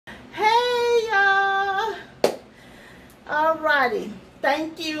Alrighty,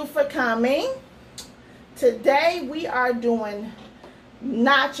 thank you for coming. Today we are doing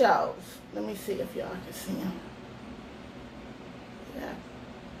nachos. Let me see if y'all can see them. Yeah.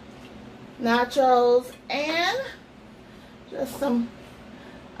 Nachos and just some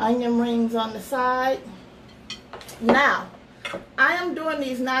onion rings on the side. Now, I am doing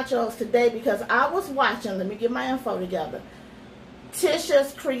these nachos today because I was watching, let me get my info together,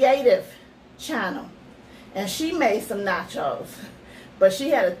 Tishas Creative channel. And she made some nachos, but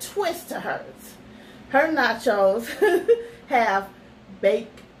she had a twist to hers. Her nachos have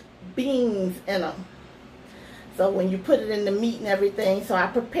baked beans in them. So when you put it in the meat and everything, so I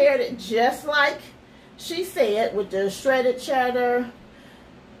prepared it just like she said, with the shredded cheddar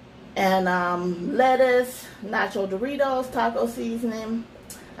and lettuce, nacho Doritos, taco seasoning.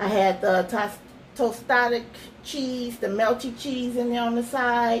 I had the tostada cheese, the melty cheese in there on the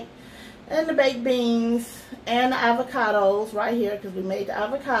side, and the baked beans, and the avocados right here, because we made the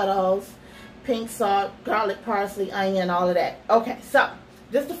avocados, pink salt, garlic, parsley, onion, all of that. Okay, so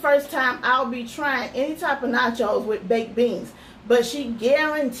this is the first time I'll be trying any type of nachos with baked beans, but she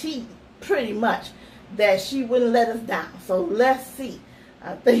guaranteed pretty much that she wouldn't let us down. So let's see.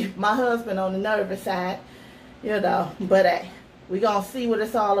 I think my husband on the nervous side, you know, but hey, we're going to see what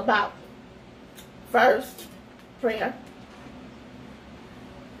it's all about. First, prayer.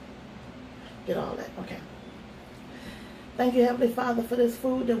 Get all that. Okay. Thank you, Heavenly Father, for this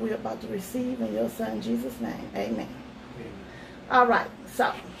food that we're about to receive in your Son, Jesus' name. Amen. Amen. All right.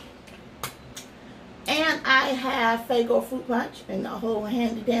 So, and I have Fago fruit punch in the whole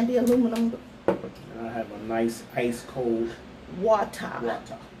handy dandy aluminum. And I have a nice ice cold water.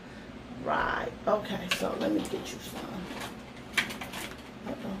 Right. Okay. So let me get you some.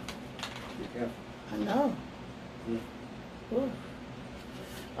 Be careful. I know. Ooh.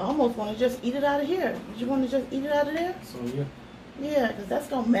 I almost want to just eat it out of here. Did you want to just eat it out of there? So yeah. Yeah, because that's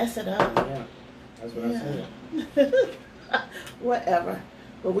going to mess it up. Yeah, that's what I said. Whatever.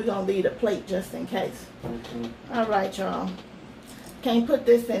 But we're going to leave a plate just in case. Mm-hmm. All right, y'all. Can't put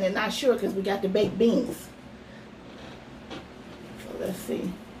this in it. Not sure because we got the baked beans. So let's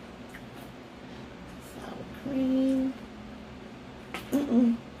see. Sour cream.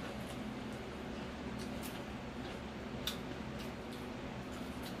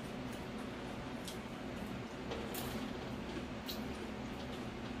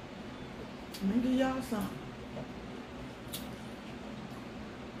 Let me give y'all some.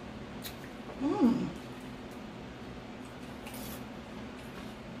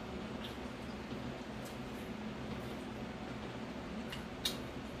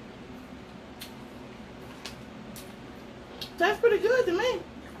 That's pretty good to me.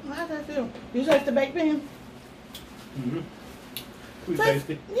 How's that feel? You taste the baked bean? We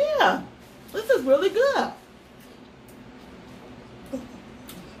tasty. Yeah. This is really good.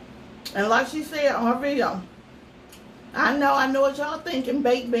 And like she said on her video, I know what y'all thinking,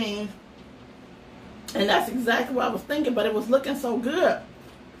 baked beans. And that's exactly what I was thinking, but it was looking so good.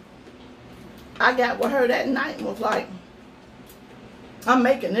 I got with her that night and was like, I'm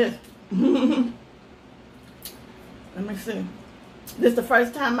making this. Let me see. This is the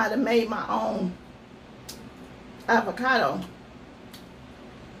first time I'd have made my own avocado.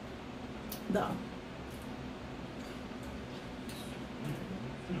 Though.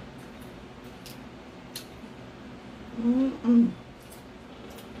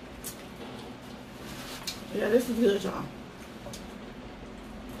 Yeah, this is good, y'all.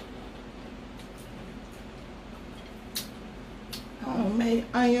 Homemade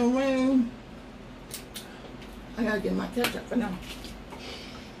onion ring. I gotta get my ketchup for now.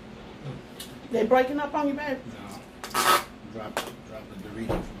 They breaking up on you, babe? No. Drop the Dorito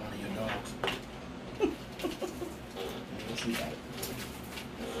from one of your dogs. What you got?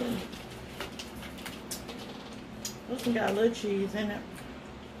 This one got a little cheese in it.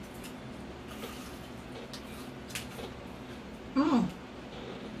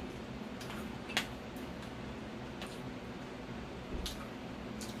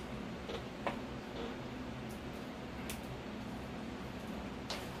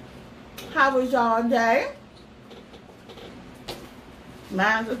 How was y'all day?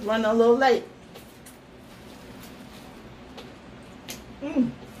 Mine's just running a little late.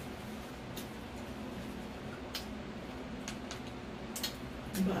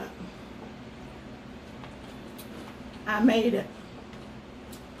 But I made it.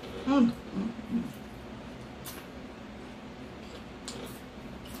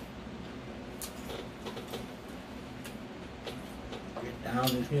 Down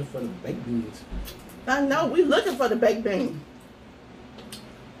in here for the baked beans. I know, we looking for the baked bean.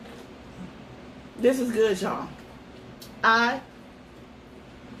 This is good, y'all. I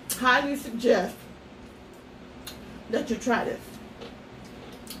highly suggest that you try this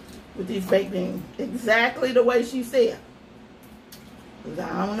with these baked beans exactly the way she said. Because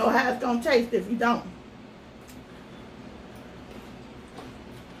I don't know how it's going to taste if you don't.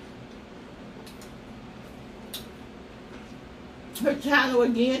 Her channel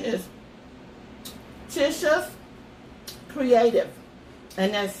again is Tishas Creative.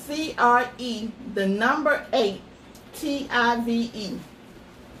 And that's CRE, the number 8, TIVE.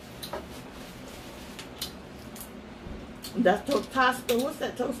 That's tostada. What's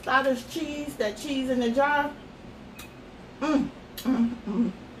that? Tostadas cheese. That cheese in the jar.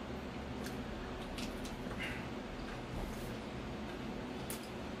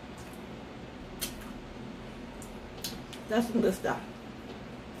 That's some good stuff.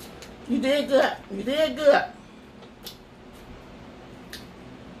 You did good. You did good.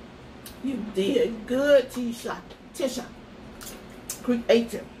 You did good, Tishas.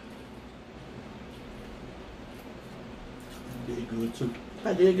 CRE8TIVE. You did good too.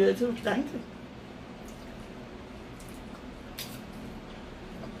 I did good too. Thank you.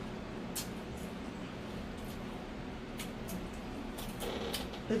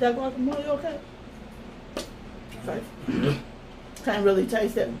 Is that guacamole okay? Okay. Can't really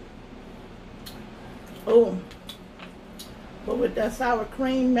taste it. Oh. But with that sour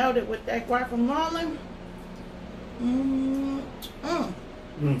cream melted with that guacamole,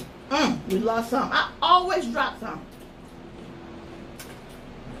 we lost some. I always drop some.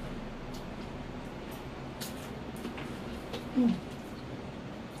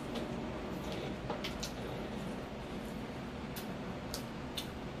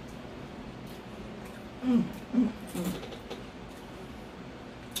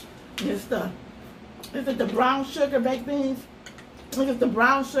 Is it the brown sugar baked beans? Look at the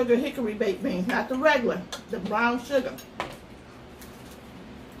brown sugar hickory baked beans, not the regular, the brown sugar.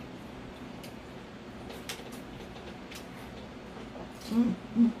 I'm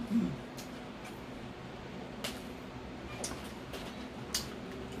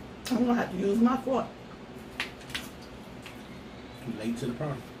gonna have to use my fork. Too late to the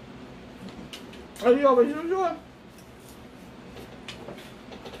party. Are you always use yours?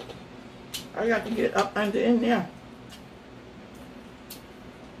 I got to get up under in there.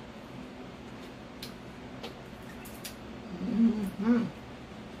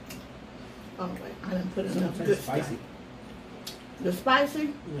 Oh wait, I didn't put enough good spicy. stuff. The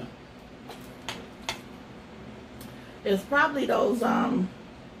spicy? Yeah. It's probably those the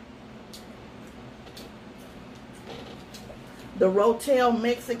Rotel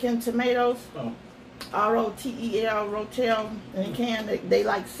Mexican tomatoes. Oh. R-O-T-E-L, Rotel in a can. They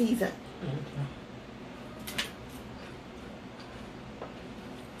like seasoned.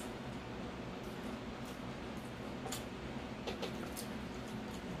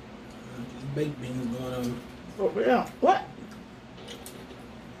 Baked beans going on. For real. What?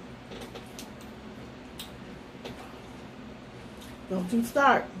 Don't you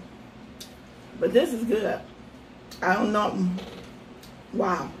start. But this is good. I don't know.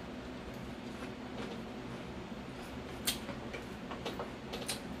 Wow.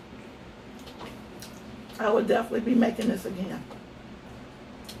 I would definitely be making this again.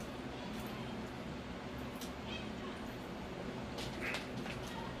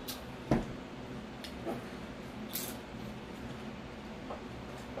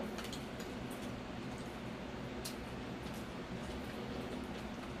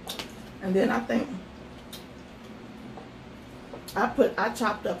 And then I think I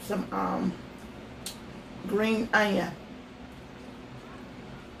chopped up some green onion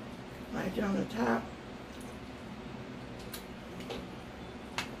right there on the top.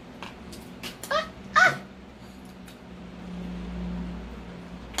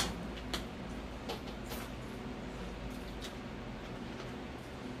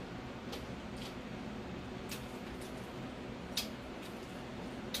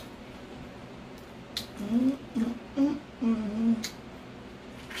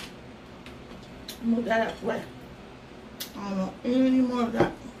 Move that out the way. I don't want any more of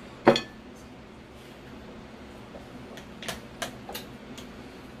that.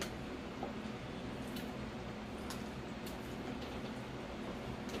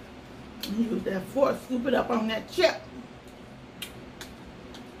 Use that fork, scoop it up on that chip.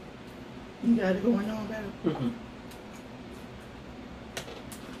 You got it going on better.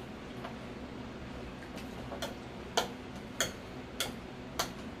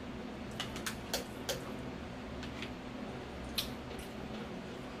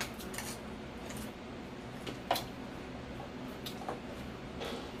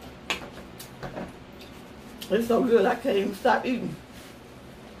 It's so good I can't even stop eating.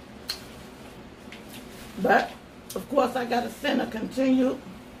 But, of course, I got to send a continued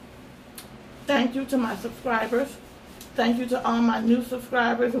thank you to my subscribers. Thank you to all my new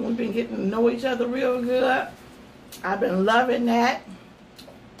subscribers, and we've been getting to know each other real good. I've been loving that.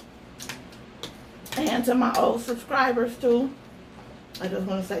 And to my old subscribers, too. I just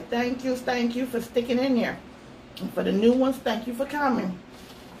want to say thank you for sticking in here. And for the new ones, thank you for coming.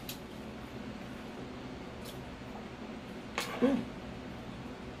 Ooh.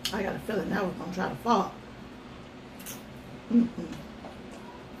 I got a feeling that was going to try to fall.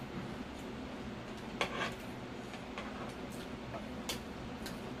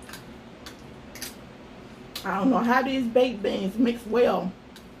 I don't know how these baked beans mix well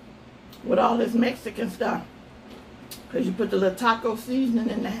with all this Mexican stuff. Because you put the little taco seasoning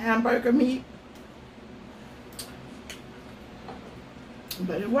in the hamburger meat.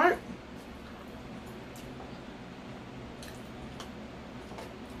 But it worked.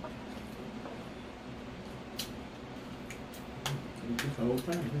 The whole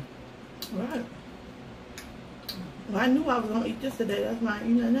time, Right. Well, I knew I was going to eat this today. That's why I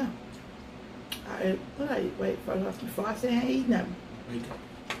ain't eating now. I ate, what I eat? Wait, first before I say I ain't eat nothing. Bacon.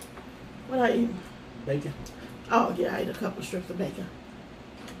 What I eat? Bacon. Oh, yeah, I ate a couple strips of bacon.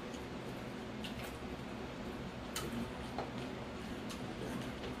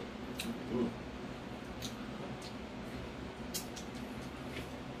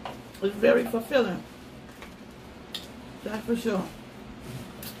 It's very fulfilling. That's for sure.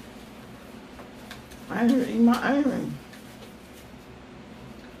 I didn't eat my iron.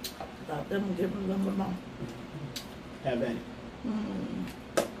 Stop them and give them a little more. Have at it.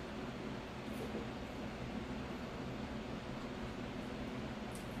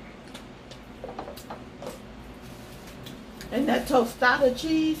 And that tostada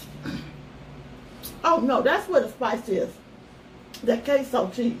cheese. Oh no, that's where the spice is. That queso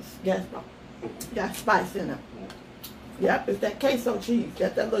cheese. Got spice in it. Yep, it's that queso cheese.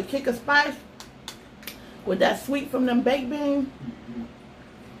 Got that little kick of spice with that sweet from them baked beans.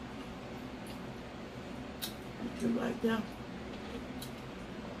 Just like that.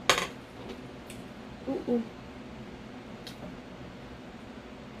 Ooh.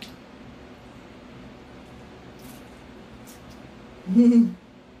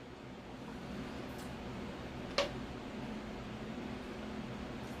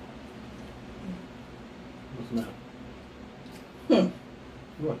 What's the matter?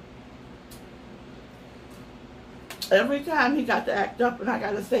 What? Every time he got to act up, and I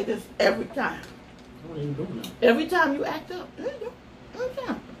got to say this every time. What are you doing now? Every time you act up, there you go. Every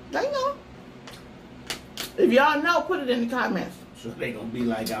time. They know. If y'all know, put it in the comments. So they gonna be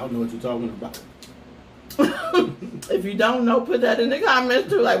like, I don't know what you're talking about. If you don't know, put that in the comments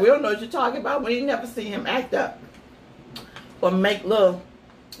too. Like, we don't know what you're talking about. We ain't never see him act up or make love.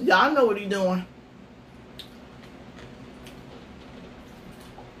 Y'all know what he doing.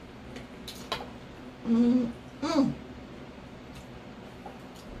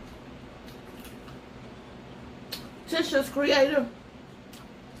 Tishas creator.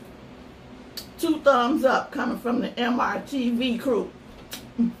 2 thumbs up coming from the MRTV crew.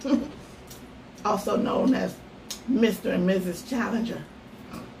 Also known as Mr. and Mrs. Challenger.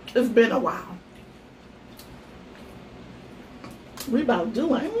 It's been a while. We about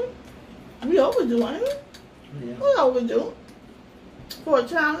due, ain't we? We overdue, ain't we? Yeah. We overdue. For a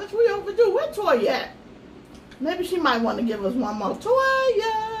challenge, we overdue. Where Toy at? Maybe she might want to give us one more. Toy,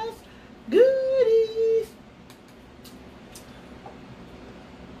 yes. Goodies.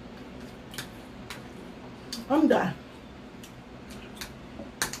 I'm done.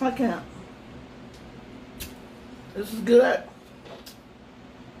 I can't. This is good.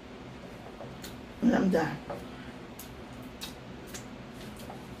 And I'm done.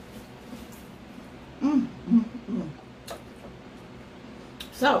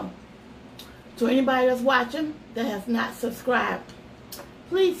 So, to anybody that's watching that has not subscribed,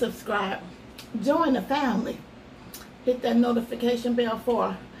 please subscribe. Join the family. Hit that notification bell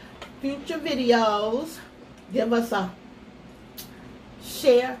for future videos. Give us a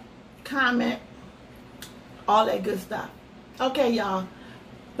share, comment, all that good stuff. Okay, y'all.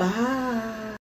 Bye.